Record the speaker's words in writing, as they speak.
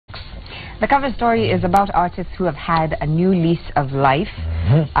The cover story is about artists who have had a new lease of life,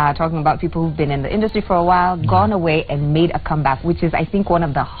 talking about people who've been in the industry for a while, gone away and made a comeback, which is, I think, one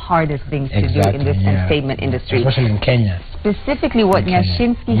of the hardest things to do in this entertainment industry. Especially in Kenya. Specifically what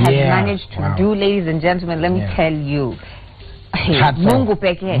Nyashinsky has managed to do, ladies and gentlemen, let me tell you. Mungu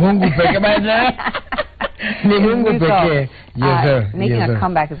peke. Mungu peke, making a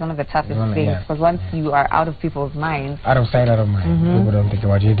comeback is one of the toughest things, because once you are out of people's minds, out of sight, out of mind, people don't think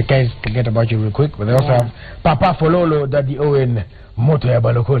about you. The guys forget about you real quick. But they also have Papa Fololo, Daddy Owen, Moto ya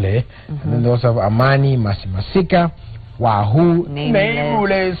Balokole, and then they also have Amani, Masika, Wahoo,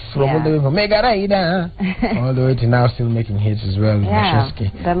 Nameless, from all the way from Mega Raida, all the way to now still making hits as well.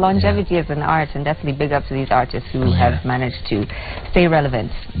 The longevity is an art, and definitely big up to these artists who have managed to stay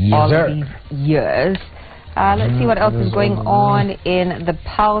relevant all of these years. Let's see what else is going on in the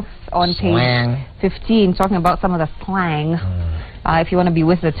Pulse on page 15, talking about some of the slang. If you want to be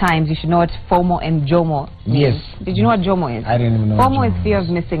with the times, you should know what FOMO and JOMO means. Did you know what JOMO is? I didn't even know. FOMO is fear of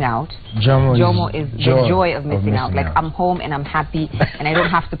missing out. JOMO is the joy of missing out. Like, I'm home and I'm happy and I don't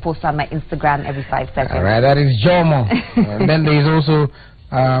have to post on my Instagram every 5 seconds. Alright, that is JOMO. And then there is also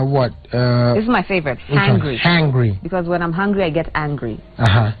this is my favorite, hangry. Hangry. Because when I'm hungry, I get angry.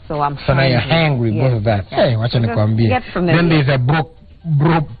 So I'm so now you're hangry, both of that. Hey, what's in the combi? Then there's a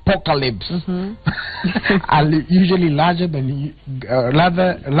bropocalypse. Usually larger than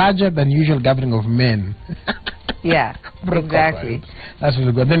usual gathering of men. Yeah, exactly. That's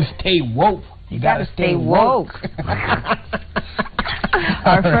really good. Then stay woke. You gotta stay woke.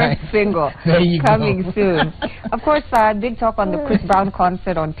 Our first single coming soon. Of course, big talk on the Chris Brown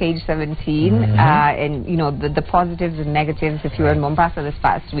concert on page 17, and you know the positives and negatives. If you were in Mombasa this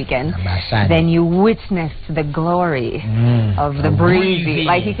past weekend, then you witnessed the glory of the breezy.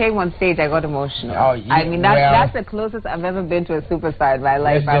 Like, he came on stage, I got emotional. I mean, that's the closest I've ever been to a superstar in my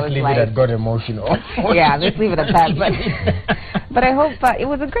life. Let's just leave it at got emotional. Yeah, let's leave it at that. But I hope it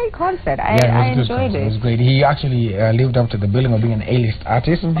was a great concert. I enjoyed it. It was great. He actually lived up to the billing of being an A-list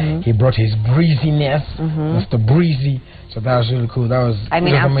artist. He brought his breeziness, Mr. Breezy. So that was really cool. That was, I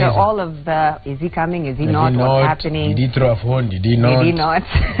mean, after amazing. All of the, is he coming? Is he not? What's happening? Did he throw a phone? Did he not? Did he not?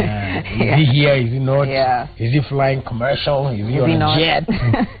 Is he here? Is he not? Is he flying commercial? Is he on a jet?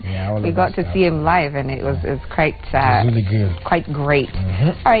 We got to see him live, and it was quite really good. Quite great.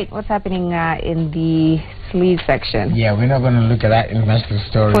 All right, what's happening in the sleeve section? Yeah, we're not going to look at that in Manchester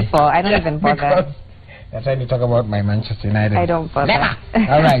story. Football, I don't even bother. They're trying to talk about my Manchester United. I don't bother. Never.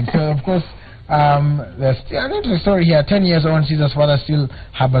 All right, so of course, there's an interesting story here. 10 years on, Caesar's father still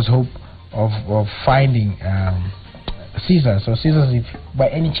harbors hope of finding Caesar. So Caesar, if by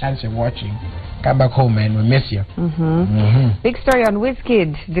any chance you're watching, come back home, man. We miss you. Big story on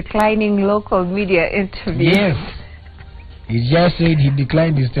Wizkid declining local media interviews. Yes. He just said he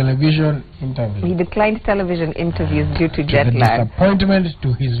declined his television interview. He declined television interviews due to jet lag. Disappointment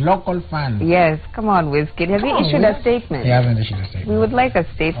to his local fans. Yes, come on, Wizkid. Has he issued a statement? He hasn't issued a statement. We would like a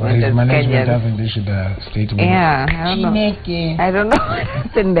statement. His management hasn't issued a statement. Yeah, I don't know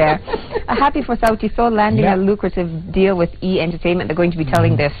what's in there. Happy for Sauti Sol landing a lucrative deal with E! Entertainment. They're going to be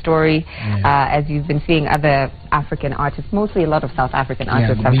telling their story, as you've been seeing other African artists. Mostly a lot of South African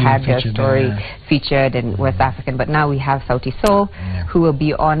artists have had their story featured in West African, but now we have Sauti Sol, who will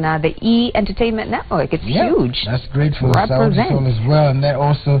be on the E! Entertainment network. It's huge. That's great for Sauti Sol as well. And then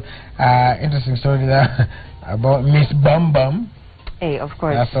also, interesting story there about Miss Bum Bum. Hey, of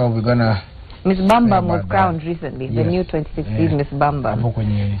course. That's all we're gonna. Miss Bum Bum was crowned recently, the new 2016 Miss Bum Bum.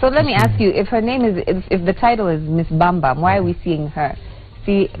 So let me ask you, if her name is, if the title is Miss Bum Bum, why are we seeing her?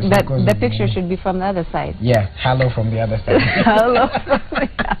 See, the picture should be from the other side. Yeah, hello from the other side. Hello from the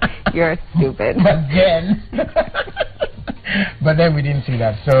other. You're stupid. But then we didn't see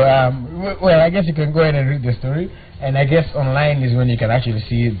that. So, well, I guess you can go ahead and read the story. And I guess online is when you can actually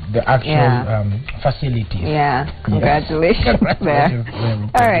see the actual facilities. Yeah, congratulations there.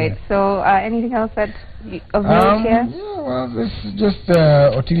 All right, so anything else that of note here? Yeah, well, this is just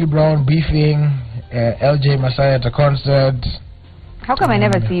Otili Brown beefing, LJ Messiah at a concert. How come I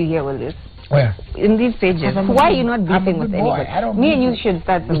never see you here, Willis? Where? In these pages. Why are you not beefing with anybody? Me and you should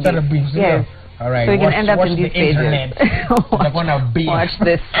start some beef. Yes. All right. So we can end up in these pages. Watch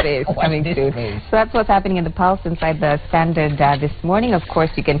this space coming soon. So that's what's happening in the Pulse inside the Standard this morning. Of course,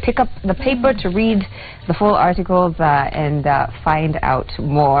 you can pick up the paper to read the full articles and find out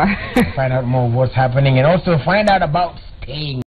more. Find out more of what's happening, and also find out about staying.